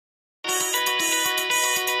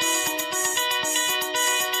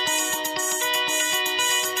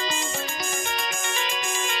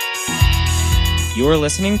You are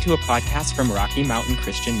listening to a podcast from Rocky Mountain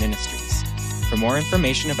Christian Ministries. For more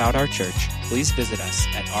information about our church, please visit us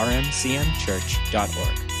at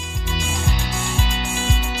rmcmchurch.org.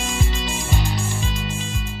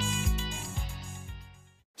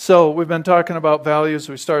 So we've been talking about values.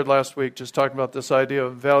 We started last week just talking about this idea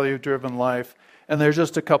of value-driven life. And there's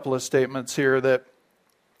just a couple of statements here that,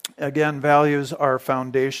 again, values are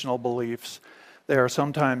foundational beliefs. They are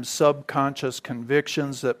sometimes subconscious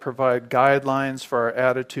convictions that provide guidelines for our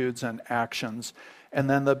attitudes and actions. And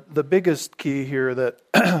then the biggest key here that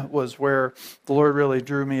was where the Lord really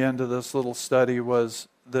drew me into this little study was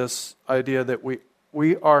this idea that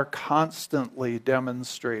we are constantly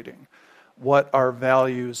demonstrating what our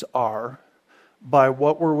values are by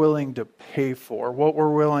what we're willing to pay for, what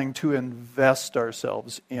we're willing to invest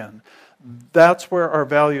ourselves in. That's where our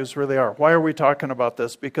values really are. Why are we talking about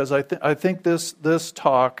this? Because I think this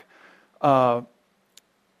talk, I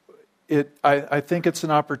think it's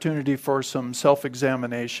an opportunity for some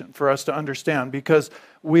self-examination, for us to understand, because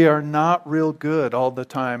we are not real good all the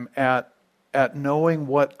time at knowing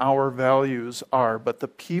what our values are, but the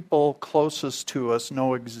people closest to us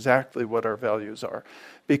know exactly what our values are,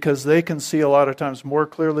 because they can see a lot of times more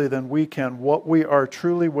clearly than we can what we are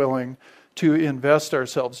truly willing to invest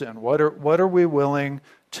ourselves in. What are we willing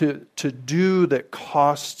to do that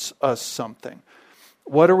costs us something?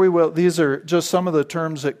 These are just some of the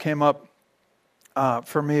terms that came up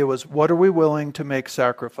for me. Was what are we willing to make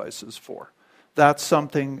sacrifices for? That's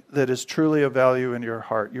something that is truly a value in your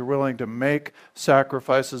heart. You're willing to make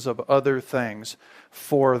sacrifices of other things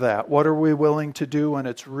for that. What are we willing to do when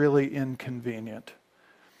it's really inconvenient?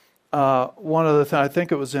 One of the things, I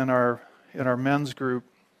think it was in our men's group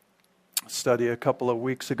study a couple of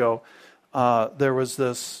weeks ago, there was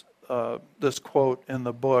this quote in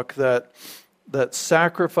the book that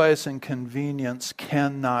sacrifice and convenience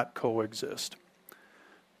cannot coexist.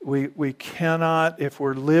 We cannot, if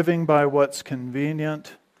we're living by what's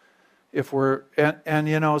convenient, and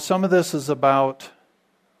you know, some of this is about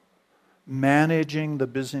managing the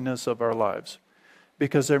busyness of our lives.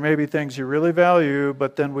 Because there may be things you really value,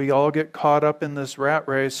 but then we all get caught up in this rat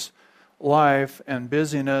race life and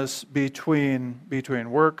busyness between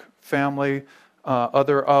work, family,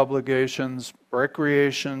 other obligations,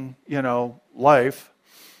 recreation, life.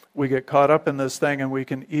 We get caught up in this thing, and we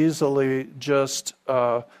can easily just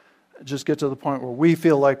get to the point where we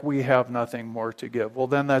feel like we have nothing more to give. Well,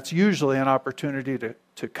 then that's usually an opportunity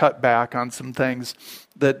to cut back on some things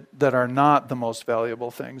that are not the most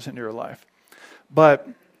valuable things in your life. But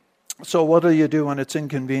so what do you do when it's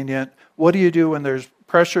inconvenient? What do you do when there's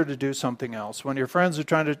pressure to do something else? When your friends are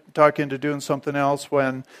trying to talk you into doing something else,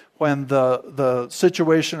 when the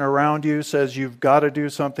situation around you says you've got to do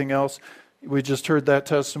something else. We just heard that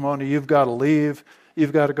testimony. You've got to leave.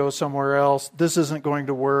 You've got to go somewhere else. This isn't going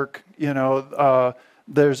to work. There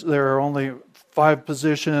are only 5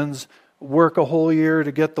 positions. Work a whole year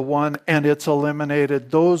to get the one, and it's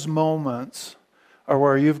eliminated. Those moments are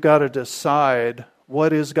where you've got to decide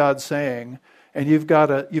what is God saying, and you've got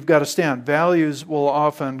to stand. Values will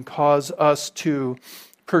often cause us to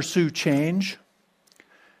pursue change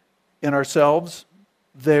in ourselves.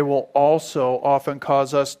 They will also often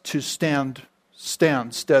cause us to stand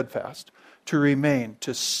steadfast, to remain,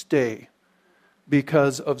 to stay,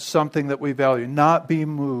 because of something that we value. Not be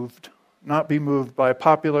moved by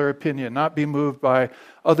popular opinion, not be moved by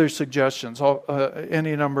other suggestions,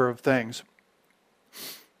 any number of things.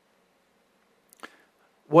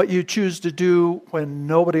 What you choose to do when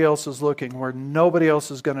nobody else is looking, where nobody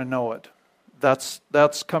else is going to know it,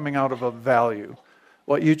 that's coming out of a value.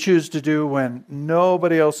 What you choose to do when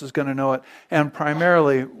nobody else is going to know it, and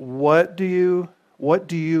primarily, what are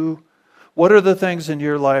the things in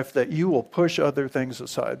your life that you will push other things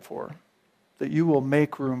aside for, that you will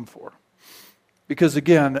make room for? Because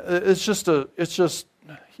again, it's just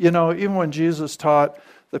even when Jesus taught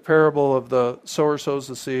the parable of the sower sows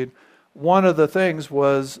the seed, one of the things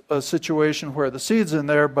was a situation where the seed's in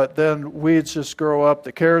there, but then weeds just grow up,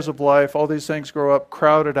 the cares of life, all these things grow up,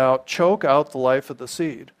 crowd it out, choke out the life of the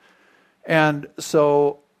seed. And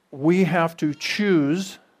so we have to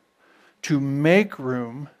choose to make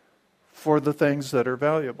room for the things that are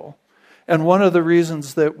valuable. And one of the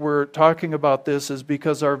reasons that we're talking about this is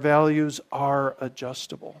because our values are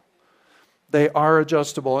adjustable. They are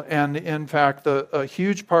adjustable. And in fact, a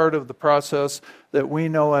huge part of the process that we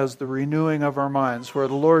know as the renewing of our minds, where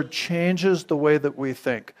the Lord changes the way that we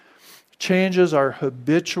think, changes our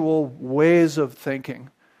habitual ways of thinking,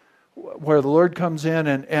 where the Lord comes in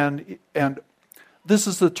and this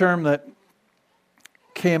is the term that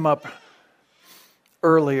came up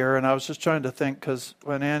earlier, and I was just trying to think, because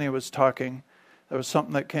when Annie was talking, there was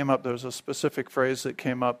something that came up. There was a specific phrase that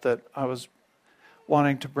came up that I was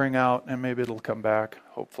wanting to bring out, and maybe it'll come back,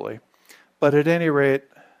 hopefully. But at any rate,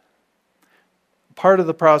 part of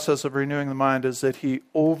the process of renewing the mind is that he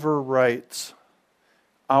overwrites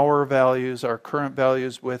our values, our current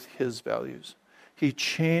values, with his values. He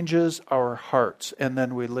changes our hearts, and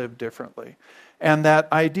then we live differently. And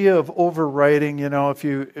that idea of overwriting,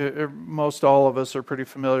 most all of us are pretty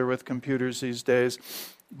familiar with computers these days,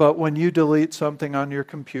 but when you delete something on your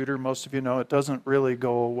computer, most of you know it doesn't really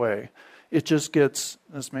go away. It just gets,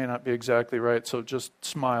 this may not be exactly right, so just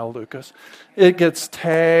smile, Lucas. It gets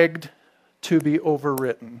tagged to be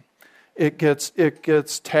overwritten. It gets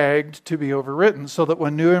tagged to be overwritten so that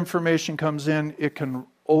when new information comes in, it can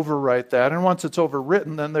overwrite that. And once it's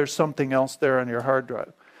overwritten, then there's something else there on your hard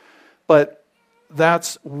drive. But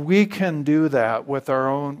we can do that with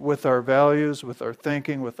our values, with our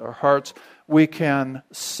thinking, with our hearts. We can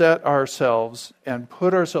set ourselves and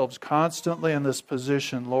put ourselves constantly in this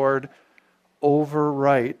position, Lord,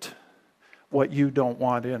 overwrite what you don't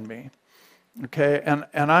want in me. Okay? And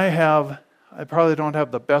I probably don't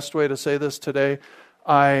have the best way to say this today.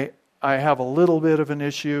 I have a little bit of an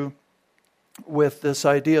issue with this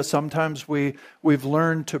idea. Sometimes we've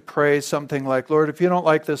learned to pray something like, Lord, if you don't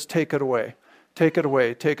like this, take it away. Take it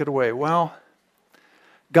away. Take it away. Well,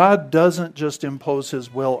 God doesn't just impose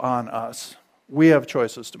his will on us. We have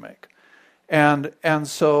choices to make. And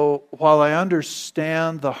so while I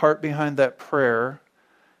understand the heart behind that prayer,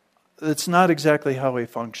 it's not exactly how he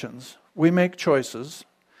functions. We make choices.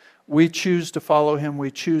 We choose to follow him. We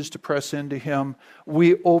choose to press into him.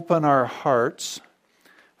 We open our hearts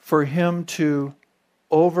for him to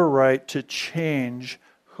overwrite, to change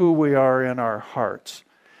who we are in our hearts.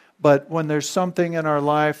 But when there's something in our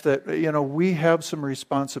life that, we have some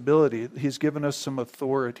responsibility. He's given us some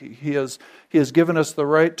authority. He has given us the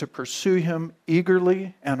right to pursue him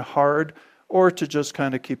eagerly and hard, or to just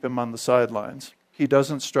kind of keep him on the sidelines. He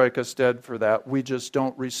doesn't strike us dead for that. We just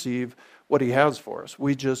don't receive what he has for us.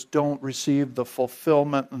 We just don't receive the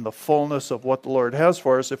fulfillment and the fullness of what the Lord has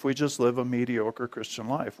for us if we just live a mediocre Christian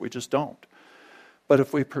life. We just don't. But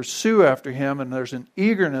if we pursue after him and there's an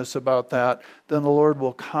eagerness about that, then the Lord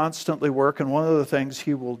will constantly work. And one of the things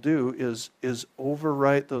he will do is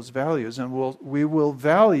overwrite those values. And we will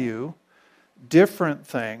value different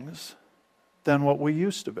things than what we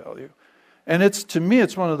used to value. And to me,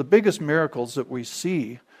 it's one of the biggest miracles that we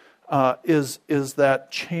see is that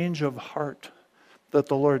change of heart that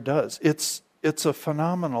the Lord does. It's a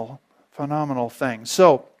phenomenal thing.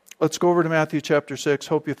 So let's go over to Matthew chapter 6.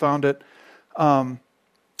 Hope you found it.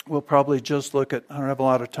 We'll probably just look at, I don't have a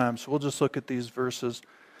lot of time, so we'll just look at these verses.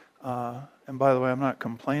 And by the way, I'm not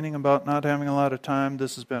complaining about not having a lot of time.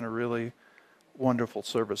 This has been a really wonderful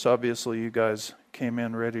service. Obviously, you guys came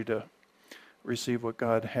in ready to receive what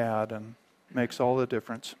God had, and makes all the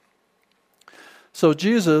difference. So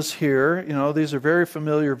Jesus here, these are very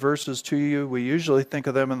familiar verses to you. We usually think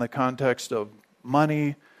of them in the context of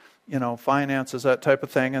money, finances, that type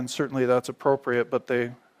of thing, and certainly that's appropriate, but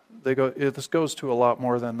this goes to a lot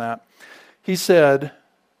more than that. He said,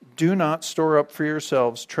 "Do not store up for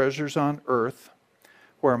yourselves treasures on earth,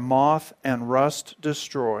 where moth and rust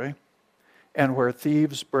destroy, and where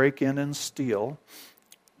thieves break in and steal,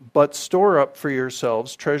 but store up for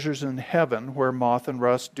yourselves treasures in heaven, where moth and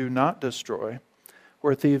rust do not destroy,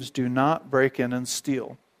 where thieves do not break in and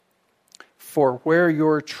steal. For where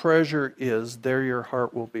your treasure is, there your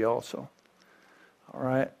heart will be also." All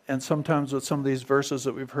right? And sometimes with some of these verses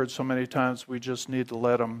that we've heard so many times, we just need to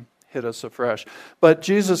let them hit us afresh. But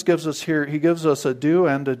Jesus gives us here, he gives us a do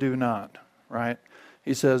and a do not, right?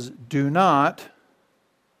 He says, do not,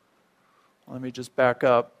 let me just back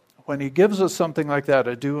up. When he gives us something like that,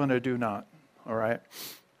 a do and a do not, all right?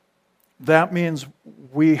 That means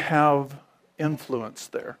we have influence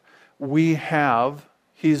there.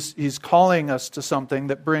 He's calling us to something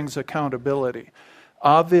that brings accountability.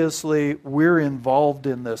 Obviously, we're involved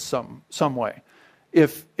in this some way.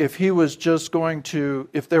 If he was just going to,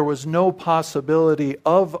 if there was no possibility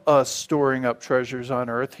of us storing up treasures on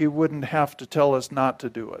earth, he wouldn't have to tell us not to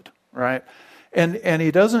do it, right? And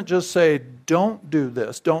he doesn't just say, don't do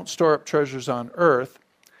this, don't store up treasures on earth.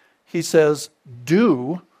 He says,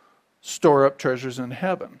 do store up treasures in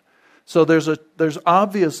heaven. So there's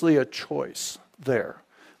obviously a choice there.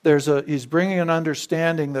 He's bringing an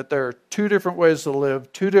understanding that there are two different ways to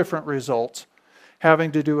live, two different results,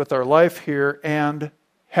 having to do with our life here and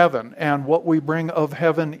heaven, and what we bring of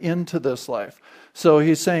heaven into this life. So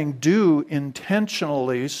he's saying, do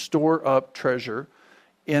intentionally store up treasure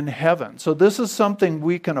in heaven. So this is something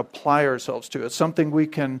we can apply ourselves to. It's something we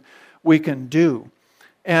can do.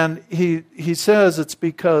 And he says it's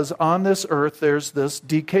because on this earth there's this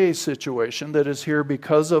decay situation that is here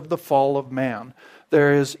because of the fall of man.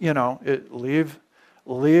 There is, leave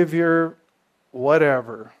your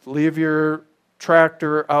whatever, leave your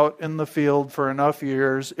tractor out in the field for enough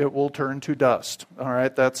years, it will turn to dust. All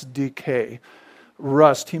right, that's decay.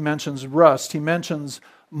 Rust, he mentions rust. He mentions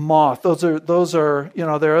moth. Those are there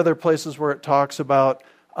are other places where it talks about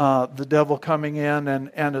the devil coming in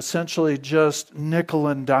and essentially just nickel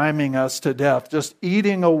and diming us to death, just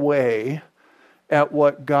eating away at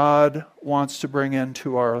what God wants to bring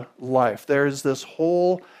into our life. There's this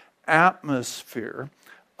whole atmosphere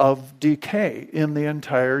of decay in the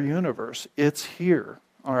entire universe. It's here,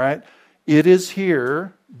 all right? It is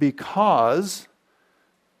here because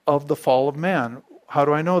of the fall of man. How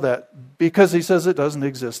do I know that? Because he says it doesn't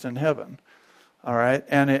exist in heaven, all right?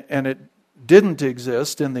 And it didn't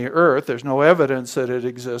exist in the earth. There's no evidence that it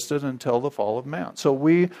existed until the fall of man. So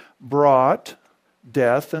we brought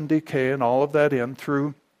death and decay and all of that in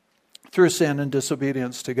through sin and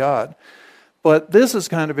disobedience to God. But this is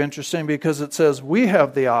kind of interesting because it says we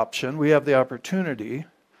have the option, we have the opportunity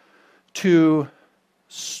to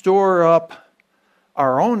store up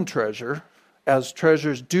our own treasure as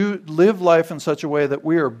treasures, do live life in such a way that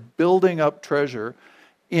we are building up treasure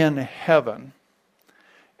in heaven.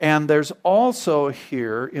 And there's also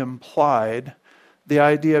here implied the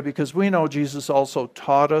idea, because we know Jesus also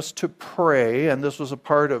taught us to pray, and this was a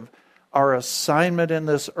part of our assignment in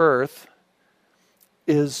this earth,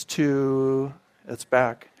 is to, it's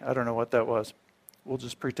back. I don't know what that was. We'll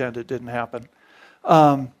just pretend it didn't happen.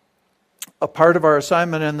 A part of our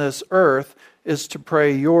assignment in this earth is to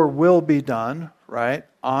pray, your will be done, right,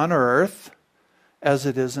 on earth as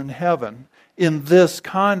it is in heaven. In this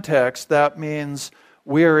context, that means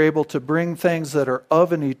we are able to bring things that are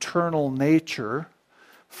of an eternal nature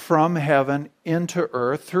from heaven into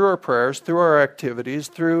earth through our prayers, through our activities,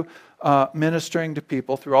 through ministering to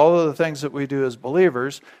people, through all of the things that we do as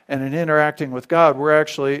believers, and in interacting with God, we're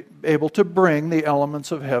actually able to bring the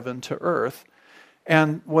elements of heaven to earth.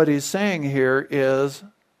 And what he's saying here is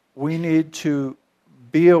we need to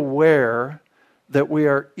be aware that we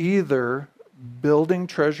are either building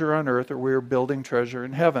treasure on earth or we are building treasure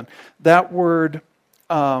in heaven. That word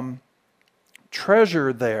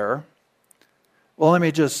treasure there, well, let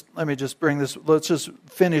me just bring this, let's just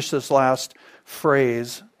finish this last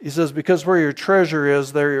phrase. He says, because where your treasure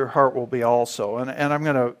is, there your heart will be also. And I'm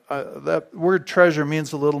going to, that word treasure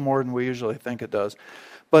means a little more than we usually think it does.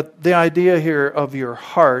 But the idea here of your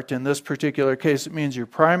heart, in this particular case, it means your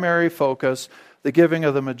primary focus, the giving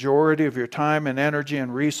of the majority of your time and energy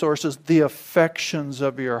and resources, the affections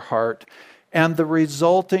of your heart, and the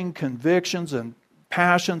resulting convictions and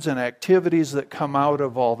passions and activities that come out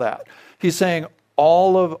of all that. He's saying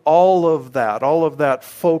all of that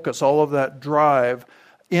focus, all of that drive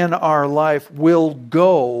in our life will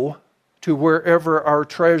go to wherever our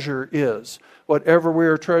treasure is. Whatever we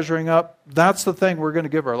are treasuring up, that's the thing we're going to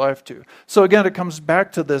give our life to. So again, it comes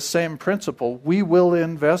back to this same principle. We will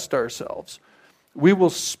invest ourselves. We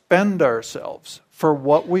will spend ourselves for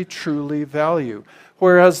what we truly value.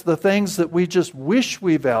 Whereas the things that we just wish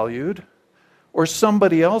we valued, or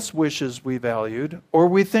somebody else wishes we valued, or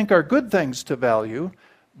we think are good things to value,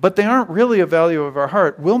 but they aren't really a value of our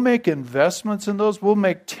heart, we'll make investments in those. We'll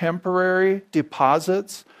make temporary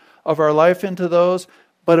deposits of our life into those,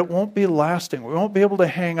 but it won't be lasting. We won't be able to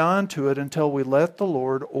hang on to it until we let the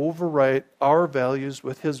Lord overwrite our values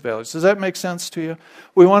with His values. Does that make sense to you?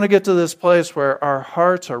 We want to get to this place where our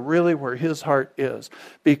hearts are really where His heart is,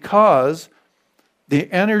 because the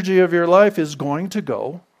energy of your life is going to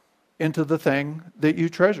go into the thing that you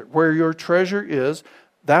treasure. Where your treasure is,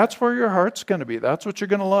 that's where your heart's going to be. That's what you're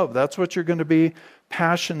going to love. That's what you're going to be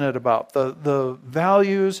passionate about. The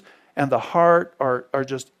values and the heart are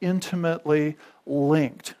just intimately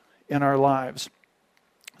linked in our lives.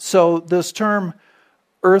 So this term,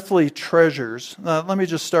 earthly treasures, let me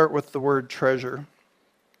just start with the word treasure.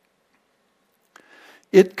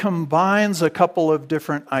 It combines a couple of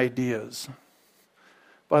different ideas.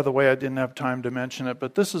 By the way, I didn't have time to mention it,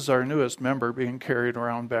 but this is our newest member being carried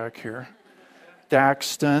around back here.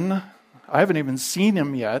 Daxton. I haven't even seen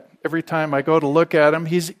him yet. Every time I go to look at him,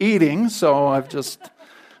 he's eating, so I've just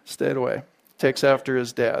stayed away. Takes after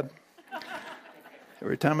his dad.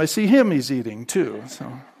 Every time I see him, he's eating too.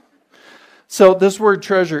 So this word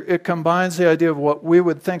treasure, it combines the idea of what we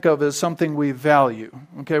would think of as something we value.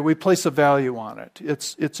 Okay, we place a value on it.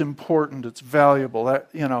 It's important. It's valuable.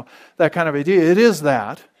 That kind of idea. It is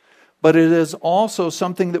that, but it is also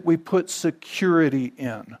something that we put security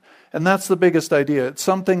in, and that's the biggest idea. It's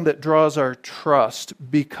something that draws our trust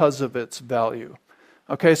because of its value.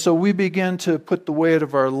 Okay, so we begin to put the weight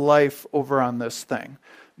of our life over on this thing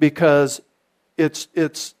because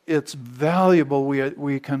it's valuable.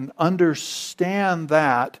 We can understand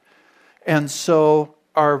that, and so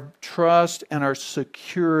our trust and our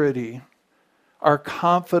security, our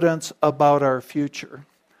confidence about our future,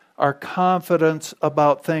 our confidence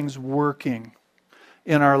about things working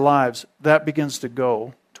in our lives, that begins to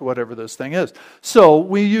go to whatever this thing is. So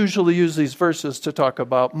we usually use these verses to talk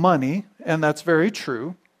about money, and that's very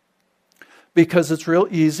true because it's real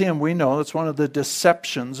easy, and we know it's one of the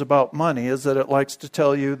deceptions about money is that it likes to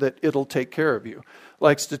tell you that it'll take care of you. It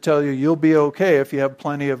likes to tell you you'll be okay if you have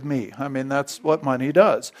plenty of me. I mean, that's what money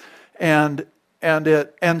does. And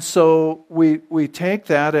so we take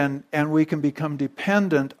that and we can become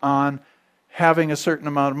dependent on having a certain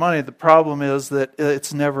amount of money. The problem is that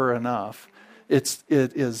it's never enough. It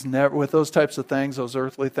is never, with those types of things, those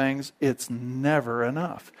earthly things, it's never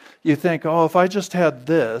enough. You think, oh, if I just had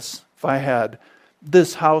this, if I had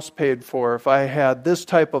this house paid for, if I had this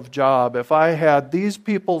type of job, if I had these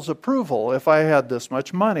people's approval, if I had this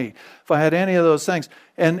much money, if I had any of those things,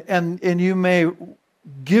 and you may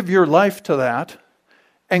give your life to that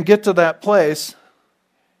and get to that place,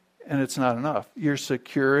 and it's not enough. Your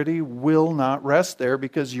security will not rest there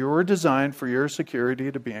because you're designed for your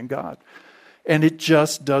security to be in God. And it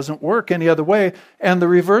just doesn't work any other way. And the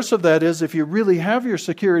reverse of that is if you really have your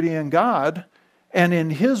security in God and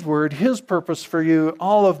in His Word, His purpose for you,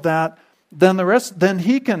 all of that, then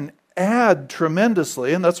He can add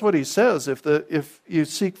tremendously. And that's what He says. If you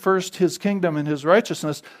seek first His kingdom and His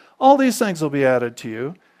righteousness, all these things will be added to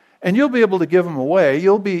you. And you'll be able to give them away.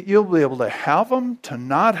 You'll be able to have them, to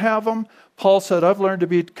not have them. Paul said, I've learned to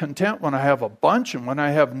be content when I have a bunch and when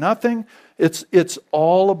I have nothing. It's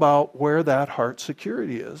all about where that heart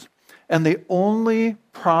security is. And the only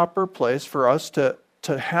proper place for us to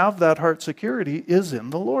have that heart security is in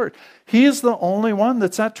the Lord. He's the only one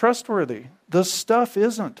that's that trustworthy. The stuff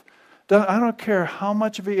isn't. I don't care how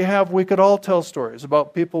much of it you have. We could all tell stories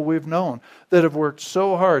about people we've known that have worked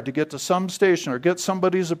so hard to get to some station or get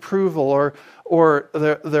somebody's approval or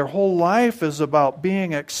their whole life is about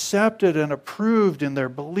being accepted and approved in their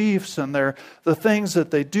beliefs and the things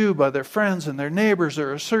that they do by their friends and their neighbors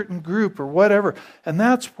or a certain group or whatever. And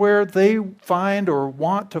that's where they find or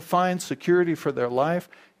want to find security for their life,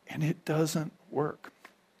 and it doesn't work.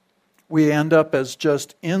 We end up as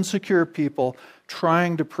just insecure people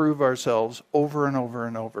trying to prove ourselves over and over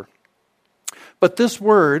and over. But this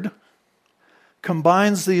word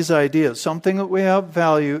combines these ideas, something that we have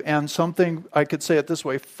value and something, I could say it this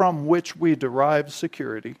way, from which we derive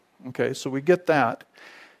security. Okay, so we get that.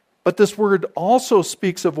 But this word also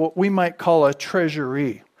speaks of what we might call a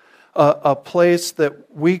treasury, a place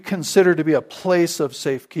that we consider to be a place of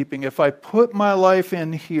safekeeping. If I put my life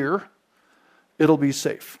in here, it'll be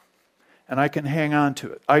safe. And I can hang on to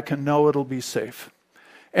it. I can know it'll be safe.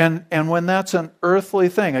 And when that's an earthly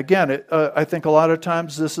thing, again, I think a lot of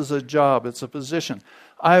times this is a job, it's a position.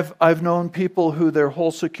 I've known people who their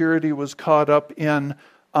whole security was caught up in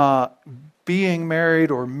being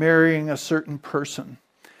married or marrying a certain person.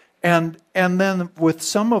 And then with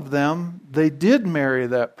some of them, they did marry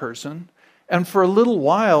that person. And for a little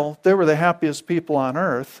while, they were the happiest people on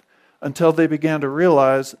earth, until they began to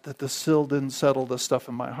realize that this still didn't settle the stuff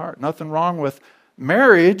in my heart. Nothing wrong with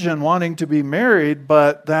marriage and wanting to be married,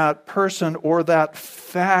 but that person or that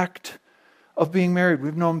fact of being married.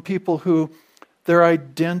 We've known people who their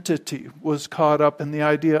identity was caught up in the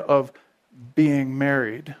idea of being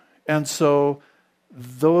married. And so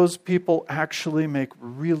those people actually make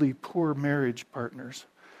really poor marriage partners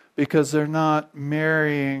because they're not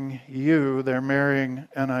marrying you, they're marrying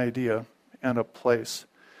an idea and a place.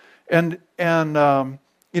 And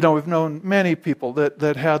we've known many people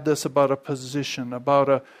that had this about a position, about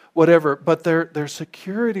a whatever, but their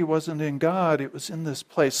security wasn't in God, it was in this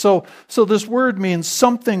place. So this word means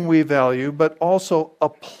something we value, but also a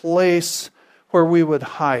place where we would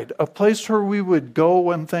hide, a place where we would go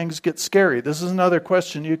when things get scary. This is another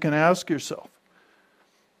question you can ask yourself.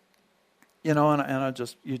 You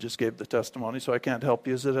just gave the testimony, so I can't help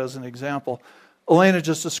use it as an example. Elena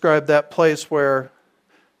just described that place where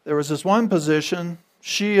there was this one position.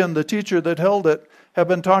 She and the teacher that held it have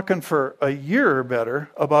been talking for a year or better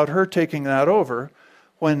about her taking that over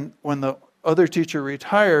when the other teacher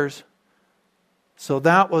retires. So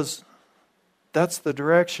that's the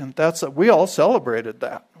direction. We all celebrated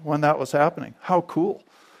that when that was happening. How cool.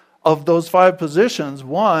 Of those 5 positions,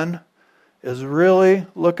 one is really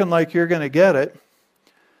looking like you're going to get it.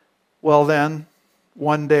 Well then,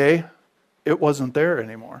 one day, it wasn't there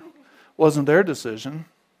anymore. It wasn't their decision.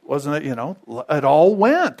 Wasn't it, it all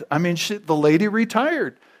went. I mean, the lady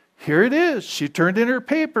retired. Here it is. She turned in her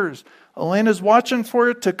papers. Elena's watching for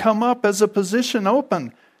it to come up as a position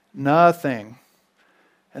open. Nothing.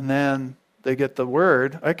 And then they get the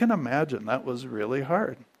word. I can imagine that was really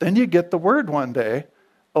hard. Then you get the word one day,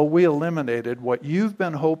 oh, we eliminated what you've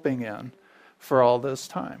been hoping in for all this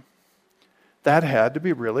time. That had to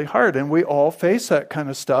be really hard. And we all face that kind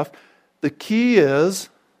of stuff. The key is,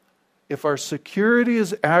 if our security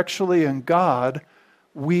is actually in God,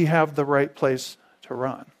 we have the right place to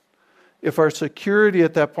run. If our security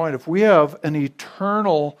at that point, if we have an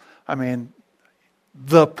eternal,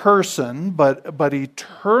 the person, but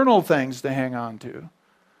eternal things to hang on to,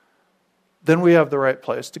 then we have the right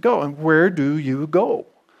place to go. And where do you go?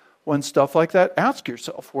 When stuff like that, ask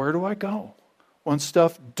yourself, where do I go? When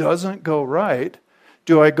stuff doesn't go right,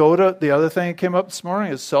 do I go to, the other thing that came up this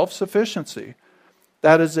morning is self-sufficiency.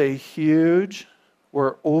 That is a huge,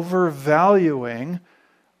 we're overvaluing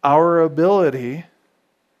our ability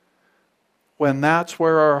when that's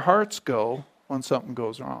where our hearts go when something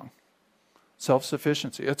goes wrong.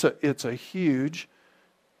 Self-sufficiency. It's a huge,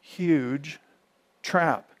 huge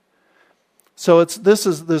trap. So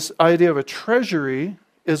this idea of a treasury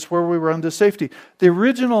is where we run to safety. The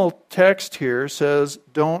original text here says,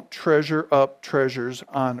 don't treasure up treasures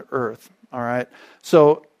on earth. All right?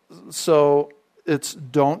 So it's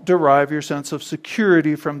don't derive your sense of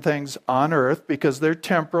security from things on earth because they're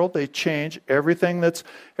temporal, they change. Everything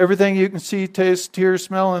you can see, taste, hear,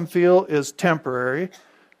 smell, and feel is temporary.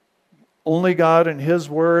 Only God and His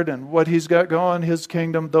Word and what He's got going, His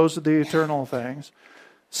kingdom, those are the eternal things.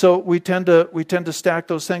 So we tend to stack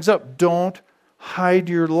those things up. Don't hide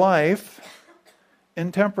your life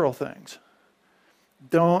in temporal things.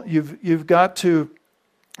 You've got to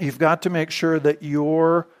make sure that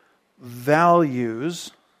your values,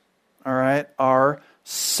 all right, are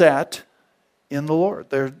set in the Lord.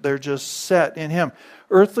 They're just set in Him.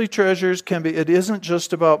 Earthly treasures it isn't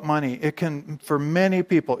just about money. It can, for many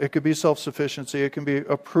people, it could be self-sufficiency. It can be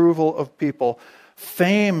approval of people.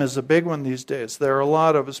 Fame is a big one these days. There are a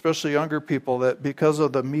lot of, especially younger people, that because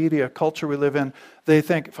of the media culture we live in, they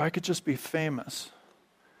think, if I could just be famous,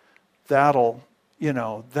 that'll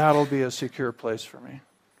be a secure place for me.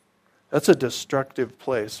 That's a destructive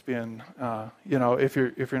place, being, if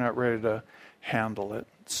you're not ready to handle it.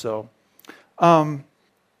 So, and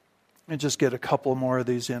just get a couple more of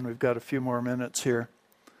these in. We've got a few more minutes here.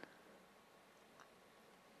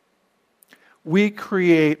 We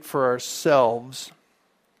create for ourselves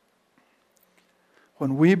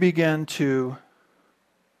when we begin to.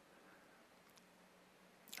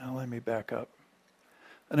 Let me back up.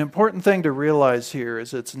 An important thing to realize here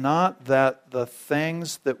is it's not that the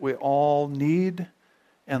things that we all need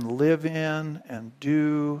and live in and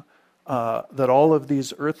do, that all of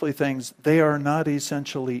these earthly things, they are not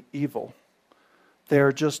essentially evil. They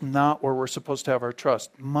are just not where we're supposed to have our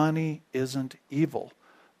trust. Money isn't evil.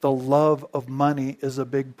 The love of money is a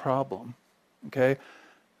big problem. Okay?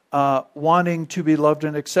 Wanting to be loved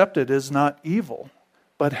and accepted is not evil.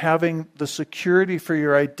 But having the security for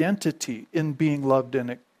your identity in being loved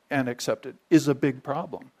and accepted is a big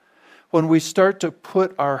problem. When we start to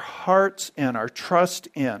put our hearts in, our trust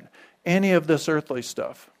in, any of this earthly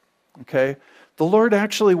stuff, okay, the Lord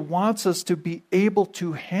actually wants us to be able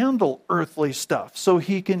to handle earthly stuff so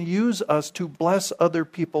He can use us to bless other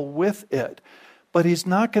people with it. But He's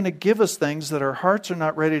not going to give us things that our hearts are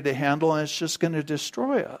not ready to handle, and it's just going to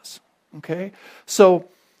destroy us. Okay?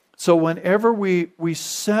 So whenever we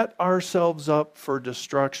set ourselves up for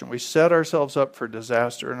destruction, we set ourselves up for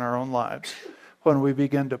disaster in our own lives, when we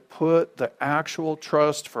begin to put the actual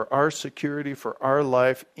trust for our security, for our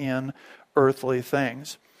life in earthly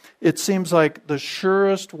things. It seems like the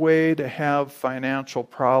surest way to have financial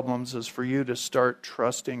problems is for you to start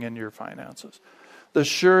trusting in your finances. The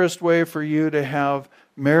surest way for you to have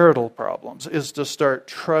marital problems is to start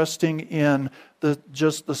trusting in the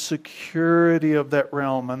security of that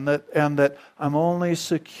realm, and that I'm only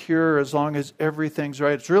secure as long as everything's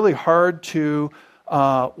right. It's really hard to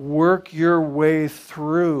work your way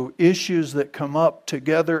through issues that come up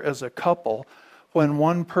together as a couple when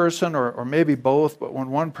one person, or maybe both, but when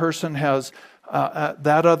one person has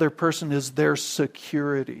that other person is their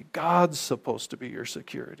security. God's supposed to be your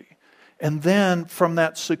security. And then from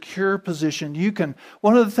that secure position,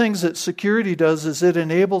 one of the things that security does is it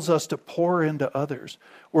enables us to pour into others.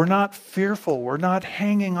 We're not fearful. We're not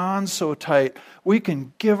hanging on so tight. We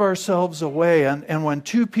can give ourselves away. And when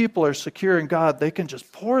two people are secure in God, they can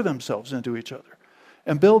just pour themselves into each other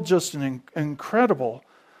and build just an incredible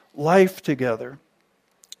life together.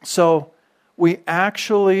 So we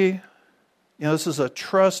actually, This is a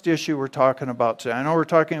trust issue we're talking about today. I know we're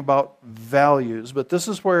talking about values, but this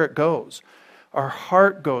is where it goes. Our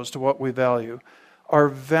heart goes to what we value. Our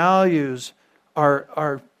values,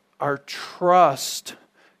 our trust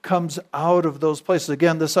comes out of those places.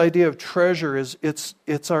 Again, this idea of treasure is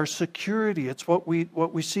it's our security. It's what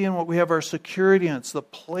we see and what we have our security in. It's the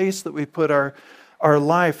place that we put our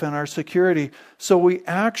life and our security. So we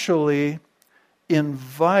actually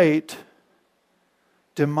invite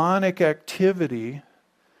demonic activity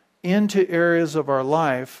into areas of our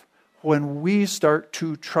life when we start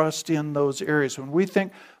to trust in those areas. When we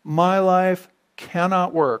think, my life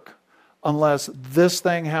cannot work unless this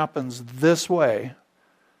thing happens this way,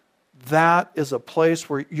 that is a place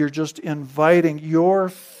where you're just inviting your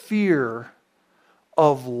fear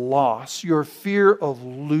of loss, your fear of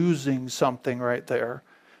losing something right there,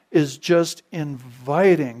 is just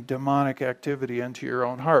inviting demonic activity into your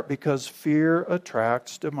own heart, because fear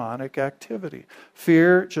attracts demonic activity.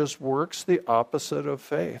 Fear just works the opposite of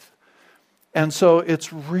faith. And so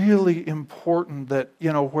it's really important that,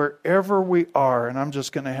 wherever we are, and I'm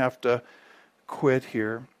just going to have to quit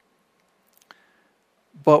here,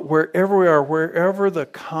 but wherever we are, wherever the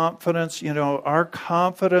confidence, our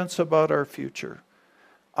confidence about our future,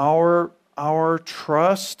 our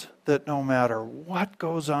trust that no matter what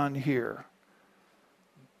goes on here,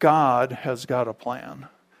 God has got a plan.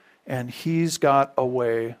 And He's got a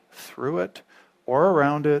way through it, or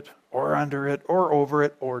around it, or under it, or over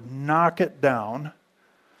it, or knock it down.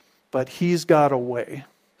 But He's got a way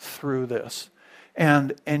through this.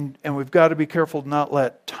 And we've got to be careful to not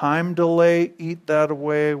let time delay eat that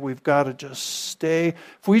away. We've got to just stay.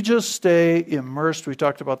 If we just stay immersed, we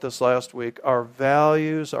talked about this last week, our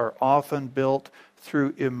values are often built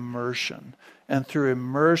through immersion. And through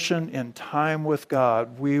immersion in time with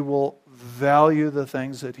God, we will value the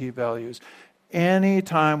things that He values.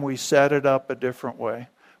 Anytime we set it up a different way,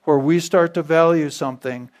 where we start to value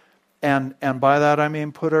something, and by that I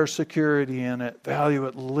mean put our security in it, value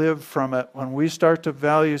it, live from it. When we start to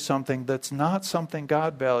value something that's not something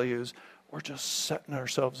God values, we're just setting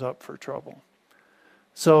ourselves up for trouble.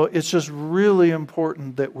 So it's just really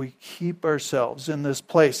important that we keep ourselves in this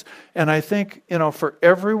place. And I think, for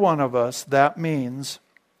every one of us, that means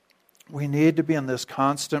we need to be in this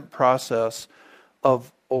constant process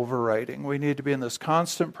of overriding. We need to be in this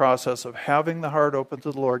constant process of having the heart open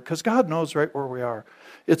to the Lord, because God knows right where we are.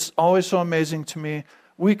 It's always so amazing to me.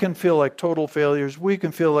 We can feel like total failures. We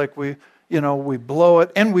can feel like we blow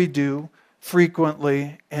it, and we do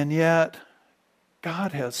frequently, and yet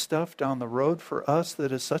God has stuff down the road for us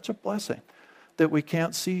that is such a blessing that we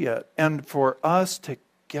can't see yet. And for us to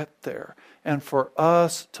get there, and for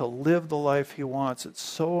us to live the life He wants, it's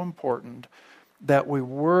so important that we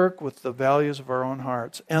work with the values of our own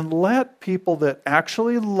hearts and let people that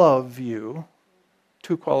actually love you,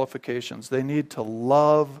 two qualifications. They need to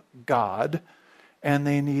love God and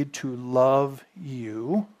they need to love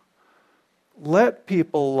you. Let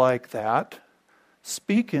people like that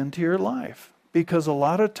speak into your life, because a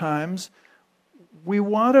lot of times we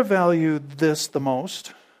want to value this the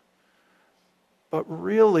most, but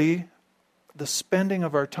really the spending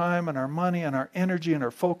of our time and our money and our energy and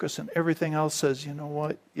our focus and everything else says, you know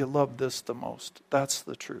what, you love this the most. That's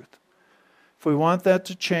the truth. If we want that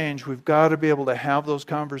to change, we've got to be able to have those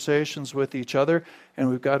conversations with each other, and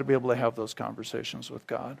we've got to be able to have those conversations with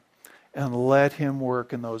God and let Him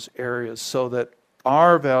work in those areas so that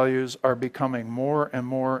our values are becoming more and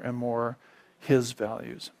more and more His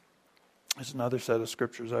values. There's another set of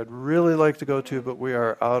scriptures I'd really like to go to, but we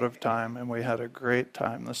are out of time, and we had a great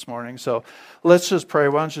time this morning. So let's just pray.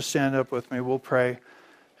 Why don't you stand up with me? We'll pray,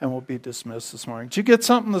 and we'll be dismissed this morning. Did you get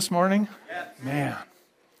something this morning? Yes. Man.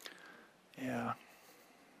 Yeah.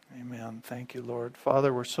 Amen. Thank you, Lord.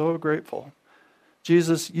 Father, we're so grateful.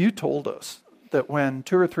 Jesus, you told us that when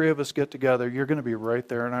 2 or 3 of us get together, you're going to be right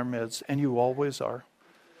there in our midst, and you always are.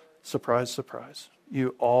 Surprise, surprise.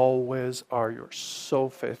 You always are. You're so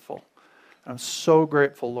faithful. I'm so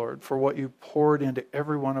grateful, Lord, for what you poured into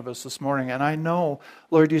every one of us this morning. And I know,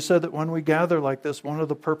 Lord, you said that when we gather like this, one of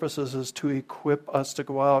the purposes is to equip us to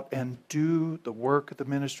go out and do the work of the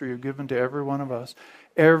ministry you've given to every one of us.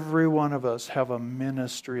 Every one of us have a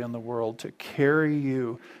ministry in the world to carry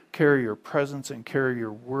you, carry your presence and carry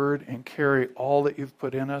your word and carry all that you've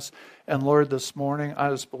put in us. And Lord, this morning, I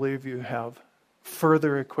just believe you have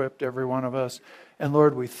further equipped every one of us. And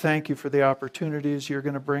Lord, we thank you for the opportunities you're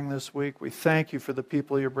going to bring this week. We thank you for the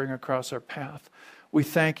people you bring across our path. We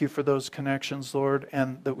thank you for those connections, Lord,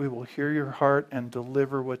 and that we will hear your heart and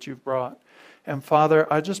deliver what you've brought. And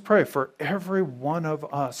Father, I just pray for every one of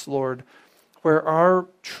us, Lord, where our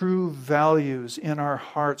true values in our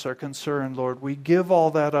hearts are concerned, Lord, we give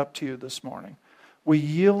all that up to you this morning. We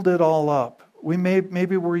yield it all up.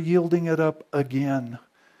 Maybe we're yielding it up again.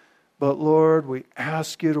 But Lord, we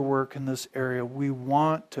ask you to work in this area. We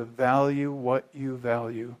want to value what you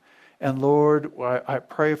value. And Lord, I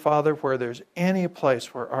pray, Father, where there's any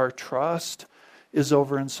place where our trust is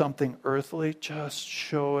over in something earthly, just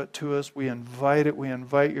show it to us. We invite it. We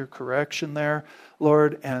invite your correction there,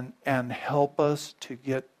 Lord, and help us to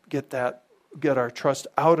get our trust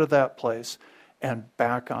out of that place and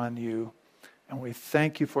back on you. And we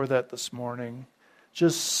thank you for that this morning.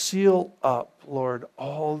 Just seal up, Lord,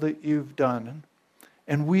 all that you've done.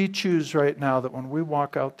 And we choose right now that when we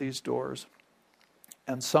walk out these doors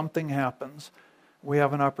and something happens, we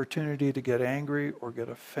have an opportunity to get angry or get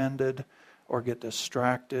offended or get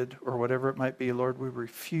distracted or whatever it might be. Lord, we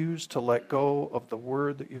refuse to let go of the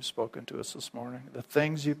word that you've spoken to us this morning, the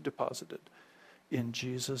things you've deposited. In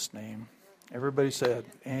Jesus' name. Everybody said,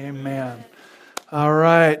 amen. All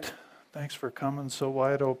right. Thanks for coming so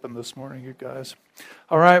wide open this morning, you guys.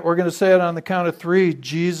 All right, we're going to say it on the count of 3.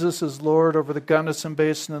 Jesus is Lord over the Gunnison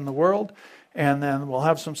Basin and the world. And then we'll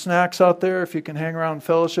have some snacks out there if you can hang around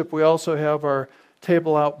fellowship. We also have our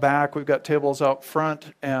table out back. We've got tables out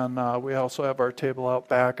front, and we also have our table out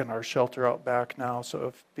back and our shelter out back now. So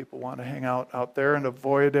if people want to hang out there and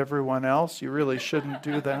avoid everyone else, you really shouldn't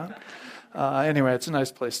do that. Anyway, it's a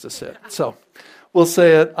nice place to sit. So we'll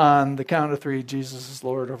say it on the count of 3. Jesus is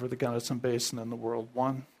Lord over the Gunnison Basin and the world.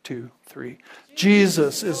 1, 2, 3.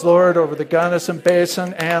 Jesus is Lord over the Gunnison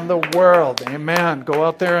Basin and the world. Amen. Go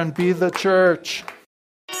out there and be the church.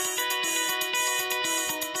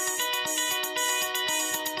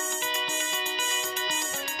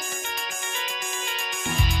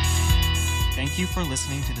 Thank you for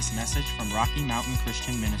listening to this message from Rocky Mountain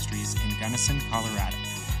Christian Ministries in Gunnison, Colorado.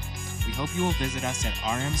 We hope you will visit us at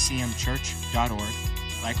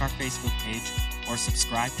rmcmchurch.org, like our Facebook page, or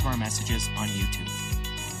subscribe to our messages on YouTube.